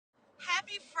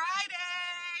Happy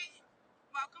Friday!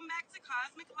 Welcome back to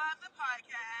Cosmic Love, the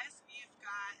podcast. You've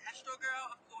got Astro Girl,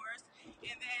 of course,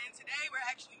 and then today we're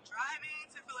actually driving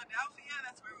to Philadelphia.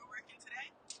 That's where we're working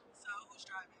today. So, who's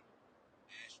driving?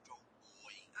 Astro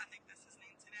Boy. I think that's his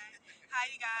name today. Hi,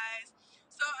 you guys.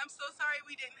 So, I'm so sorry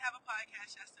we didn't have a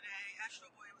podcast yesterday. Astro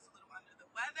Boy was a little under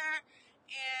the weather,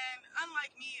 and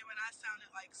unlike me, when I sounded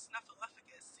like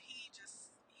Snuffleupagus,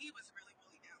 he was really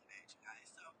down bad, you guys.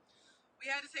 So, we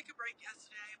had to take a break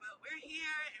yesterday, but we're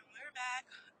here and we're back.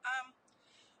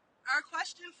 Our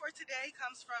question for today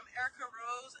comes from Erica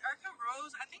Rose. Erica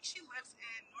Rose, I think she lives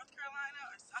in North Carolina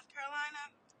or South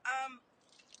Carolina.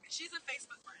 She's a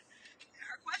Facebook friend. And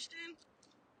her question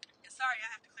is, sorry, I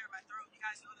have to clear my throat. You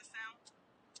guys know the sound?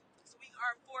 So we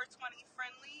are 420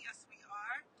 friendly. Yes, we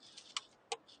are.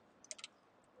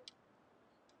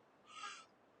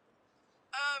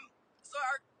 So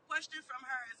our question from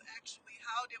her is actually,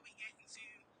 how did we get into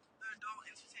the adult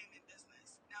entertainment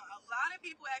business? Now, a lot of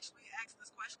people actually ask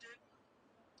this question,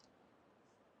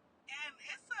 and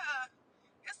it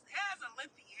has a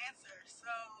lengthy answer.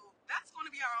 So that's going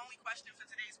to be our only question for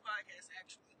today's podcast,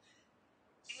 actually.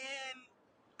 And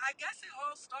I guess it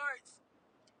all starts.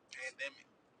 Pandemic.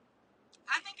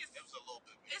 I think It was a little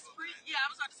bit. I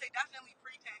was about to say definitely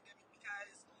pre-pandemic,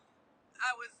 because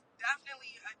I was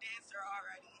definitely a dancer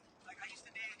already. Like, I used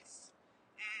to dance,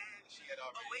 and She had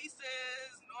already.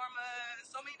 Oasis, Norma,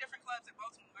 so many different clubs in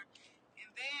Baltimore. And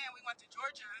then we went to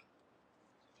Georgia,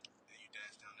 And you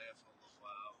danced down there for a little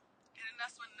while. and then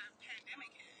that's when the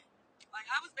pandemic hit. Like,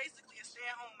 I was basically a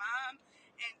stay-at-home mom,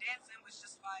 and dancing was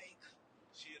just like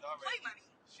She had play already. money.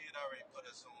 She had already put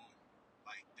us on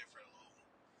like different little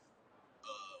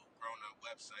grown-up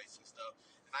websites and stuff.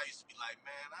 And I used to be like,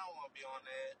 man, I don't want to be on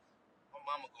that. My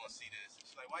mama gonna see this.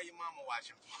 She's like, why your mama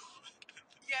watching?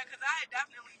 Yeah, because I had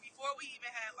definitely, before we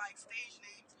even had like stage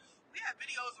names, we had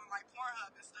videos on like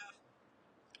Pornhub and stuff,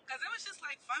 because it was just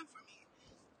like fun for me.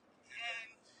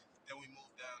 And Then we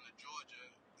moved down to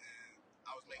Georgia, and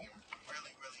I was making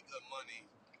really, really good money.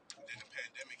 And then the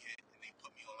pandemic hit, and they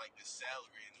put me on like this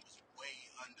salary, and it was way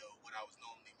under what I was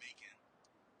normally making.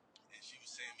 And she was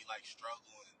seeing me like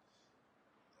struggle, and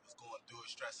I was going through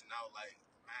it, stressing out. Like,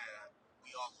 man,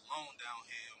 we all alone down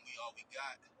here, and we all we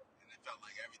got, and it felt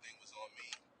like everything was on me.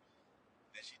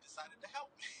 Then she decided to help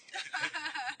me.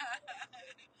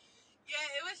 yeah,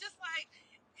 it was just like,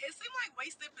 it seemed like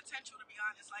wasted potential, to be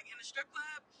honest. Like, in a strip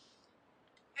club,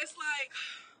 it's like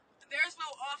there's no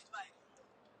off button.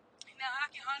 Now, I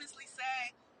can honestly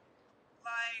say,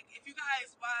 like, if you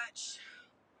guys watch,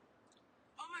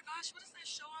 oh my gosh, what is that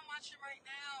show I'm watching right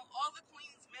now? All the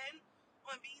Queen's Men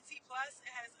on BET Plus.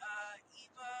 It has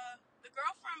Eva, the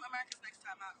girl from America's Next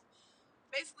Top Model.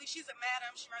 Basically, she's a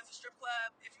madam. She runs a strip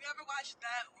club. If you ever watched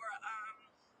that, or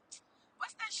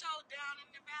what's that show down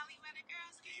in the valley where the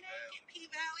girls get naked?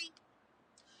 P-Valley.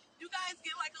 You guys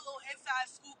get like a little inside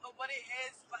scoop of what it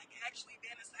is, like actually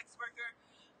being a sex worker.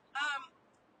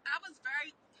 I was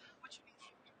very, what you need?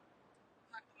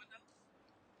 Knock the window.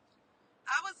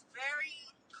 I was very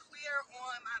clear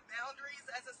on my boundaries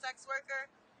as a sex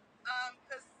worker,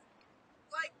 because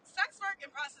like sex work and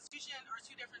prostitution are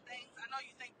two different things. I know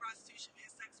you think prostitution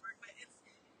is sex work, but it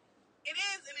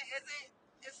is and it isn't.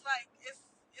 It's like it's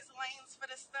lanes for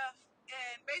this stuff.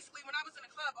 And basically, when I was in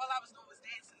the club, all I was doing was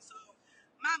dancing. So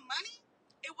my money,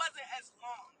 it wasn't as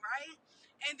long, right?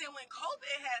 And then when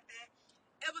COVID happened,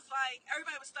 it was like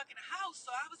everybody was stuck in the house,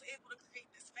 so I was able to create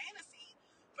this fantasy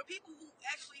for people who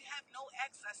actually have no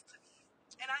access to me.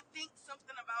 And I think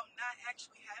something about not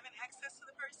actually having access to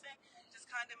the person just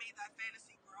kind of made that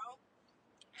fantasy grow.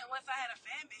 And once I had a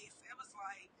fan base, it was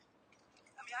like,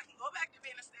 I mean, I can go back to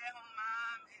being a stay-at-home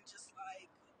mom and just like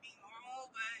be normal,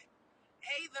 but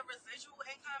A, the residual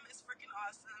income is freaking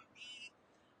awesome. B,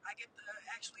 I get to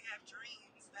actually have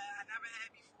dreams that I never had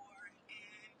before,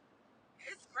 and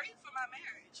it's great for my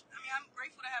marriage. I mean, I'm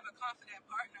grateful to have a confident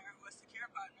partner or a secure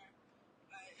partner,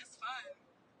 but it's fun.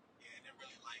 Yeah, and it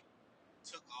really like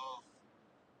took off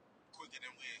quicker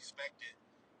than we expected.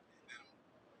 And then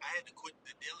I had to quit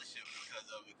the dealership because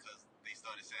of it, because they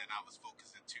started saying I was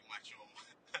focusing too much on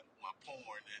my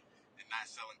porn and not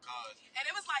selling cars. And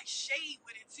it was like shade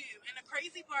with it too. And the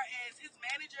crazy part is his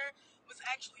manager was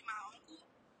actually my uncle.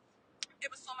 It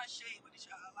was so much shade with it,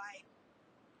 y'all. Like,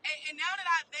 and now that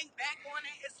I think back on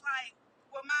it, it's like,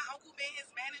 well, my uncle being his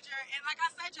manager, and like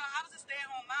I said, y'all, I was a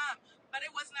stay-at-home mom, but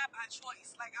it was not by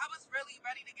choice. Like, I was really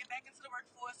ready to get back into the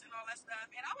workforce and all that stuff.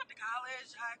 And I went to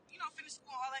college, I, finished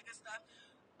school, all that good stuff.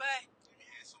 But We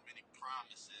had so many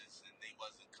promises, and they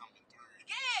wasn't coming through.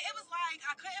 yeah, it was like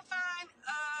I couldn't find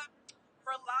a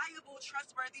reliable,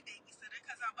 trustworthy babysitter,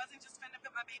 because I wasn't just finna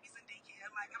put my babies in daycare.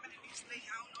 Like, I'm in a new state.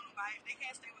 I don't know nobody. If they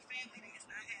can't stay with family, then it's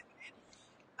not happening.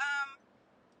 Um,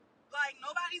 like,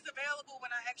 nobody's available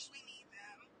when I actually need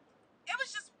them. It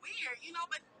was just weird, you know.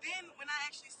 But then when I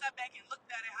actually sat back and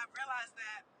looked at it, I realized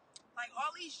that, like,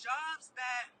 all these jobs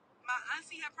that my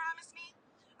auntie had promised me,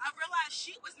 I realized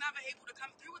she was never able to come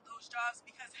through with those jobs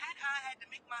because had I had to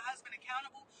make my husband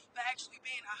accountable for actually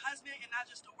being a husband and not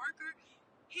just a worker,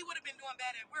 he would have been doing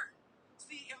bad at work.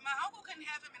 See, if my uncle couldn't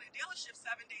have him in a dealership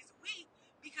 7 days a week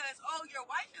because, oh, your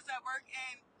wife is at work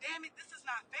and damn it, this is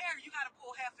not fair. You got to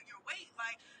pull half of your weight.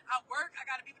 Like, I work, I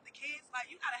got to be with the kids. Like,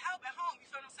 you got to help at home. You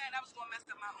feel what I'm saying? That was going to mess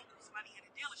up my uncle's money in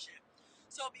the dealership.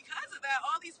 So because of that,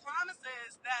 all these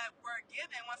promises that were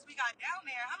given once we got down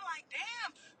there, I'm like,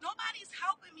 damn, nobody's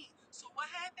helping me. So what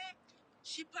happened?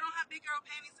 She put on her big girl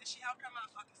panties and she helped her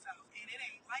motherfucking self. And it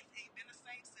ain't, life ain't been the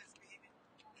same since, baby.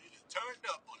 You just turned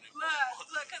up on it.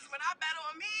 Look, because when I bet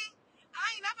on me,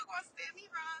 I ain't never going to stand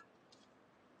me wrong.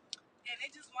 And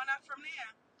it just went up from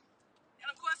there.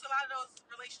 And of course, a lot of those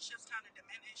relationships kind of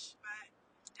diminish, but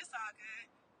it's all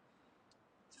good.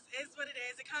 Just is what it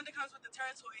is. It kind of comes with the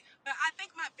territory. But I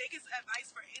think my biggest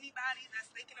advice for anybody that's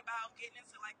thinking about getting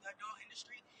into like the adult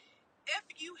industry, if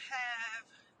you have,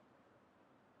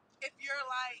 if you're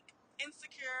like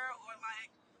insecure or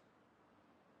like,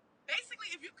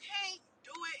 basically, if you can't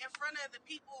do it in front of the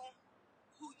people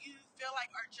who you feel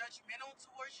like are judgmental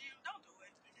towards you, don't do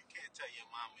it. If you can't tell your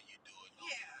mama you do it, no.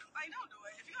 Yeah, like don't do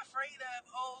it. If you're afraid of,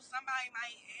 oh, somebody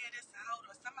might air this out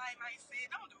or somebody might say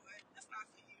it, don't do it. That's not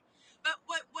for you. But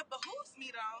what behooves me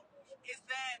though is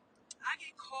that I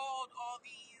get called all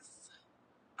these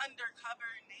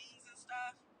undercover names and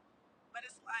stuff, but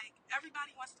it's like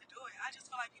everybody wants to do it. I just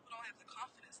feel like people don't have the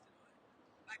confidence to do it.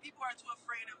 Like people are too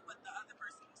afraid of what the other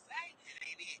person will say. It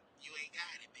ain't it. You ain't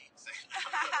got it, babe.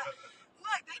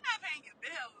 Look, they not paying your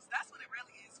bills. That's what it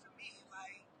really is for me.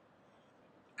 Like,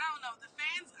 I don't know. The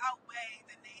fans outweigh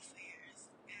the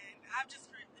naysayers, and I've just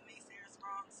heard the naysayers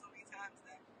wrong so many times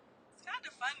that it's kind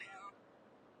of fun now.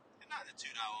 And not to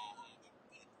toot our own home,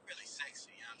 but really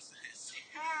sexy, you know what I'm saying?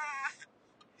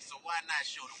 So why not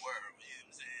show the world, you know what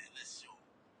I'm saying? Let's show.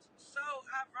 So,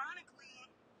 ironically,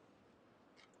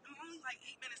 I'm only like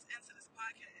 8 minutes into this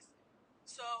podcast.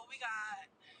 So, we got,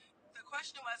 the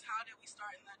question was, how did we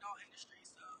start in the adult industry?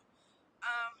 So,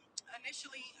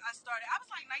 initially, I was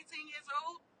like 19 years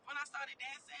old when I started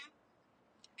dancing.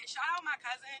 And shout out my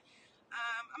cousin.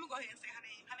 I'm gonna go ahead and say her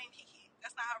name. Her name Kiki.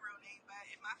 That's not her real name, but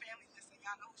if my family listen,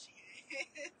 y'all know who she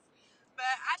is. But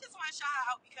I just want to shout her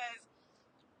out because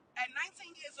at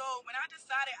 19 years old, when I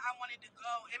decided I wanted to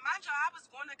go, and mind you, I was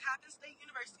going to Coppin State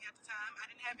University at the time. I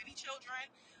didn't have any children.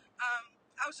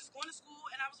 I was just going to school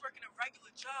and I was working a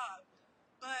regular job.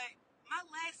 But my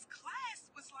last class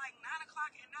was like 9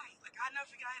 o'clock at night. Like, I never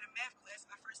forget I had a math class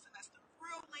my first semester,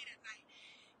 real late at night.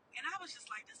 And I was just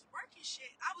like, this working shit.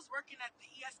 I was working at the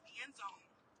ESPN zone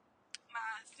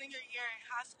my senior year in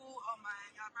high school. Oh my,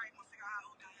 y'all probably gonna figure out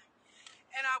how old I am.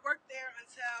 And I worked there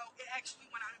until it actually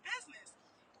went out of business.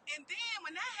 And then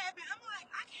when that happened, I'm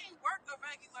like, I can't work a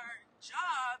regular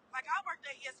job. Like, I worked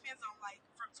at ESPN zone like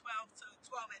from 12 to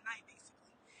 12 at night,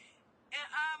 basically. And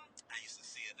I used to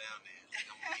see it down there. Like,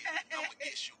 I'm gonna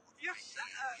get short. you shut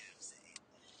up. You know what I'm saying?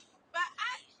 But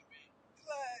I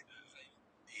look.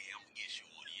 Yeah, I'm gonna get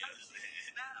short. You know what I'm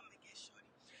saying? Now I'm gonna get shorty.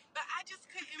 But I just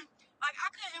couldn't, like,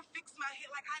 I couldn't fix my head.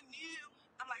 Like, I knew,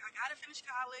 I'm like, I gotta finish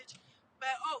college.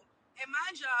 But, oh, and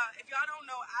mind y'all, if y'all don't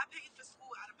know, I paid for school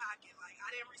out of pocket. Like, I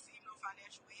didn't receive no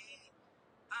financial aid.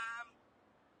 Um,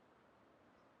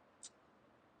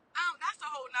 that's a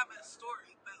whole nother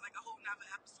story, but like a whole nother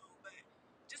episode. But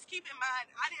just keep in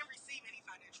mind, I didn't receive any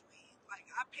financial aid. Like,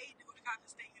 I paid to go to Coppin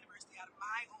State University out of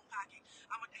my own pocket.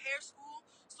 I went to hair school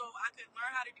so I could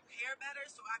learn how to do hair better,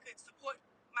 so I could support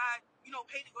my,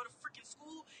 pay to go to freaking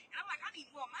school. And I'm like, I need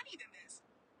more money than this.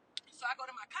 So I go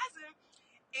to my cousin,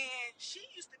 and she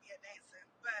used to be a dancer,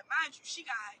 but mind you, has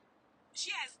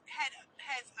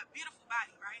a beautiful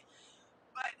body, right?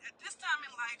 But at this time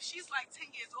in life, she's like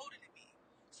 10 years older than me.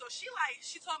 So she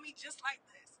told me just like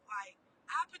this, like,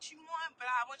 I'll put you on, but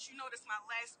I want you to know this is my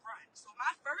last run. So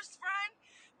my first run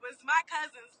was my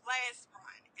cousin's last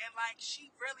run. And like,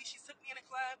 she took me in a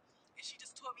club and she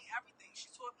just taught me everything.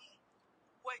 She taught me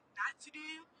what not to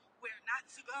do, where not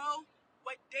to go,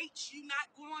 what dates you not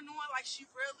going on. Like, she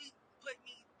really put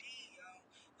me deep, yo.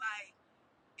 Like,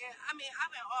 and I mean,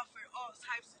 I've been offered all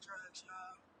types of drugs,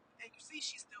 y'all. And you see,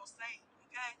 she's still sane,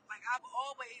 okay? Like, I've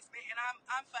always been, and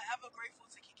I'm forever grateful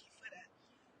to Kiki for that.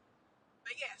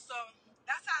 But yeah, so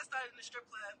that's how I started in the strip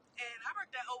club. And I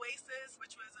worked at Oasis,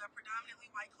 which was a predominantly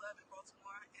white club in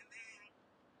Baltimore. And then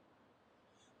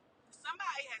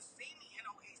somebody had seen me in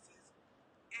Oasis.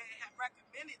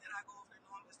 recommended that I go over to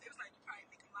Norma's. They was like, you probably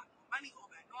make a lot more money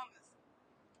over at Norma's.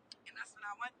 And that's when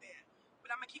I went there.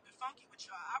 But I'm going to keep it funky with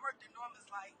y'all. I worked at Norma's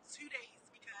like 2 days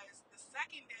because the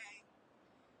second day,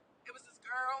 it was this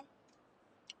girl.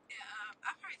 And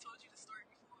I probably told you the story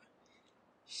before.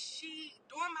 She,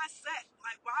 during my set,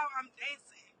 like while I'm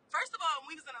dancing, first of all,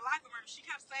 when we was in the locker room, she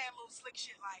kept saying little slick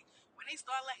shit like, when they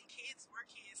start letting kids work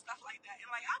here, stuff like that.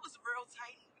 And like, I was real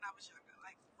tiny when I was younger,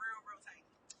 like real tiny.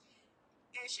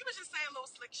 And she was just saying little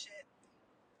slick shit.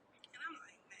 And I'm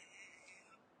like,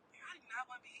 man, I do not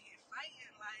want to be in here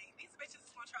fighting. Like, these bitches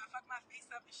is going to try to fuck my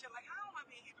face up and shit. Like, I don't want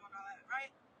to be in here doing all that,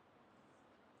 right?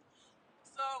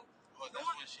 So, well, that's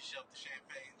when she shoved the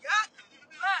champagne. Yeah,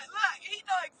 look, he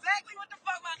know exactly what the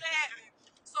fuck about to happen.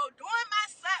 So during my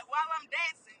set while I'm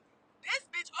dancing, this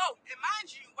bitch, oh, and mind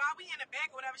you, while we in the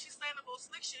back or whatever, she's saying a little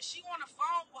slick shit. She on the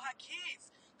phone with her kids,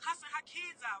 cussing her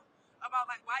kids out about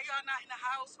like why y'all not in the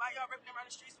house, why y'all ripping around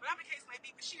the streets, whatever the case may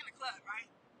be. But she in the club, right?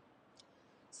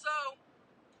 So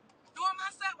during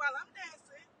my set while I'm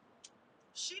dancing,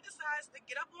 she decides to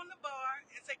get up on the bar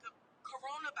and take a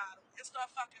Corona bottle and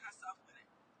start fucking herself with it.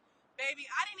 Baby,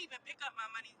 I didn't even pick up my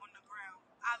money on the ground.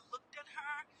 I looked at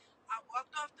her, I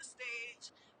walked off the stage,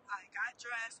 I got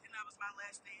dressed, and that was my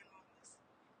last day in Moments.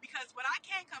 Because what I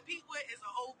can't compete with is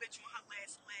a old bitch on her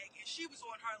last leg, and she was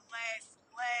on her last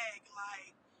leg,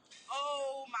 like,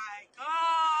 oh my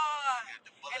God.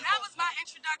 And that was my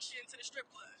introduction to the strip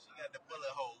club. She got the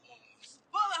bullet hole wounds.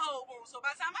 Bullet hole wounds. So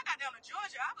by the time I got down to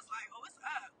Georgia, I was like, oh, it's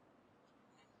up.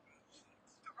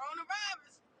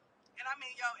 Coronavirus. And I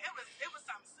mean, yo, it was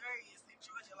something serious in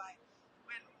Georgia. Like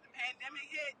when the pandemic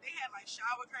hit, they had like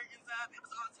shower curtains up. It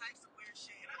was all types of weird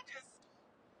shit. And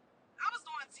I was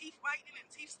doing teeth whitening and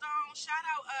teeth stone. Shout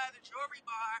out the jewelry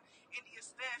bar, India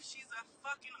Steph. She's a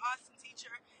fucking awesome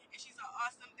teacher and she's an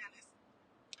awesome dentist.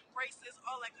 Braces,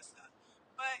 all that good stuff.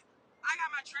 But I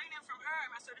got my training from her,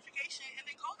 my certification, and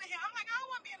then COVID hit. I'm like, I don't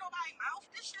want to be in nobody's mouth.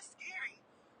 This shit's scary.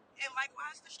 And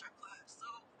likewise, the strip club. So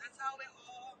that's how it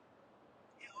all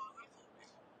unfolded.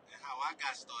 And how I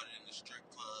got started in the strip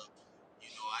club,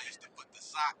 you know, I used to put the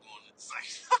sock on the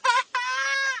site.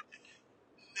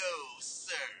 No,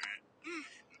 sir.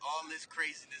 All this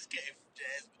craziness came from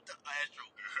Jasmine the Astro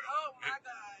Girl. Oh my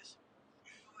gosh.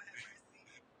 Lord have mercy.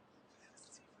 That is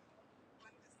too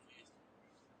funny. Yeah.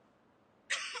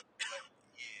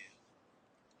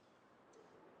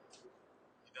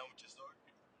 You done with your story?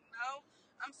 No,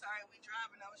 I'm sorry, we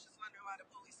driving. I was just wondering why the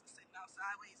police was sitting out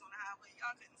sideways on the highway.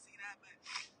 Y'all couldn't see that, but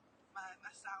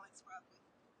my silence probably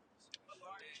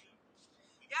alarmed you.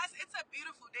 Yes, it's a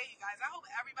beautiful day, you guys. I hope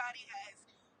everybody has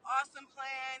awesome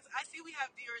plans. I see we have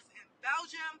viewers in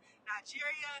Belgium,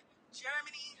 Nigeria,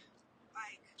 Germany,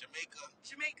 like Jamaica,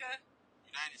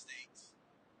 United States.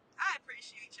 I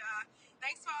appreciate y'all.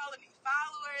 Thanks for all the new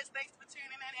followers. Thanks for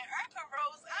tuning in. And Erica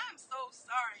Rose, I'm so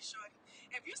sorry, shorty.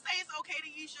 If you say it's okay to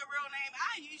use your real name,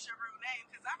 I use your real name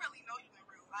because I really know you in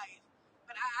real life.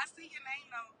 But I see your name,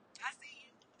 though. I see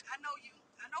you. I know you.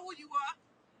 I know who you are.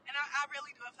 And I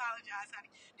really do apologize,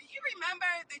 honey. Do you remember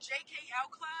the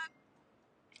JKL Club?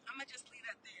 I'm going to just leave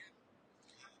that there.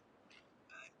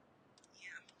 But,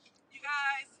 yeah. You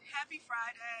guys, happy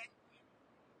Friday.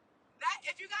 That,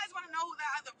 if you guys want to know who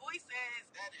that other voice is,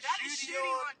 that is Shooting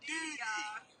on Duty,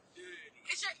 y'all.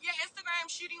 It's your Instagram,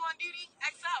 Shooting on Duty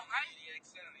XL, right?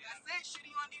 XL, yeah. That's it,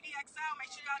 Shooting on Duty XL.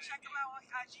 Make sure y'all check him out on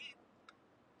IG.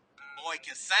 Boy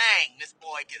can sing. This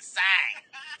boy can sing.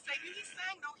 Say, did he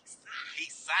sang? No, he sang. He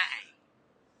sang.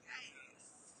 Yes.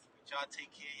 Y'all take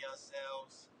care of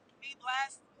yourselves. Be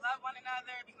blessed. Love one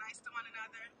another. Be nice to one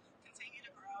another. Continue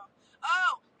to grow.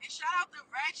 Oh, and shout out to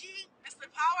Reggie, Mr.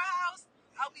 Powerhouse.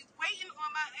 I'll be waiting on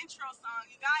my intro song.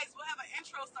 You guys, we'll have an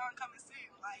intro song coming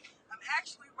soon. Like, I'm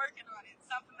actually working on it.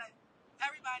 Something that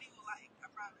everybody will like,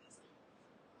 I promise.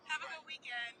 Have a good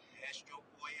weekend. Astro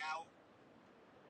Boy out.